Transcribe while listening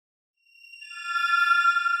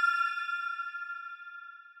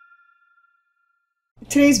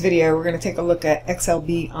today's video, we're going to take a look at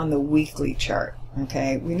XLB on the weekly chart.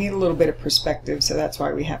 Okay, we need a little bit of perspective, so that's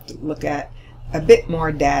why we have to look at a bit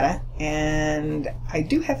more data, and I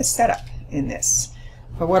do have a setup in this.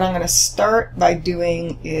 But what I'm going to start by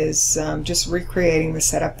doing is just recreating the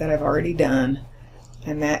setup that I've already done,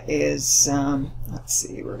 and that is, let's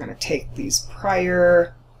see, we're going to take these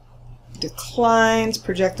prior declines,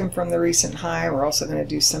 project them from the recent high. We're also going to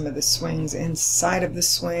do some of the swings inside of the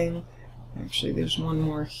swing. Actually, there's one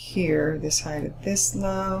more here, this high to this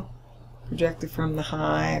low, projected from the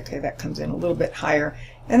high. Okay, that comes in a little bit higher.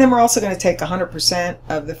 And then we're also going to take 100%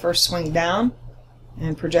 of the first swing down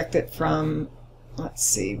and project it from, let's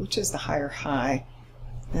see, which is the higher high?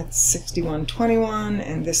 That's 61.21,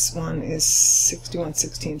 and this one is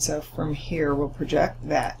 61.16. So from here, we'll project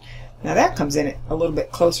that. Now that comes in a little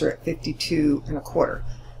bit closer at 52.25.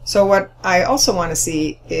 So what I also want to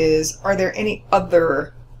see is, are there any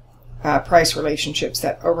other price relationships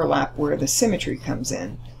that overlap where the symmetry comes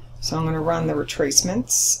in? So I'm going to run the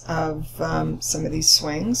retracements of some of these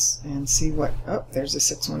swings and see what, oh, there's a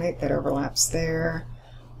 618 that overlaps there.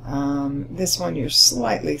 This one, you're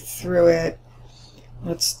slightly through it.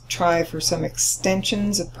 Let's try for some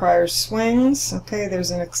extensions of prior swings. Okay, there's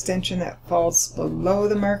an extension that falls below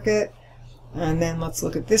the market. And then let's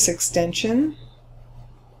look at this extension.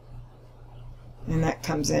 And that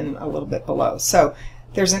comes in a little bit below. So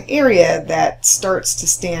there's an area that starts to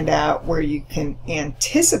stand out where you can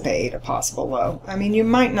anticipate a possible low. I mean, you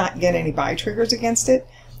might not get any buy triggers against it,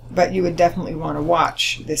 but you would definitely want to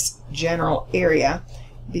watch this general area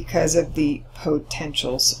because of the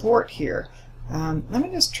potential support here. Let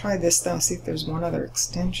me just try this though, see if there's one other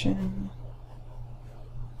extension.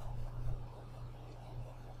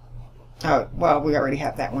 Oh, well, we already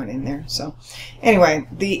have that one in there. So anyway,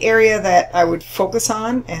 the area that I would focus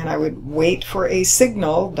on, and I would wait for a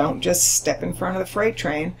signal, don't just step in front of the freight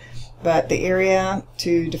train, but the area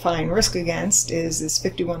to define risk against is this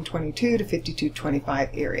 51.22 to 52.25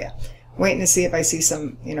 area. Waiting to see if I see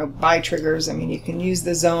some, buy triggers. I mean, you can use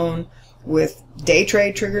the zone with day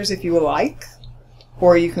trade triggers if you would like,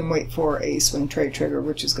 or you can wait for a swing trade trigger,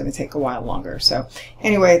 which is going to take a while longer. So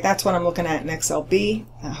anyway, that's what I'm looking at in XLB.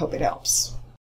 I hope it helps.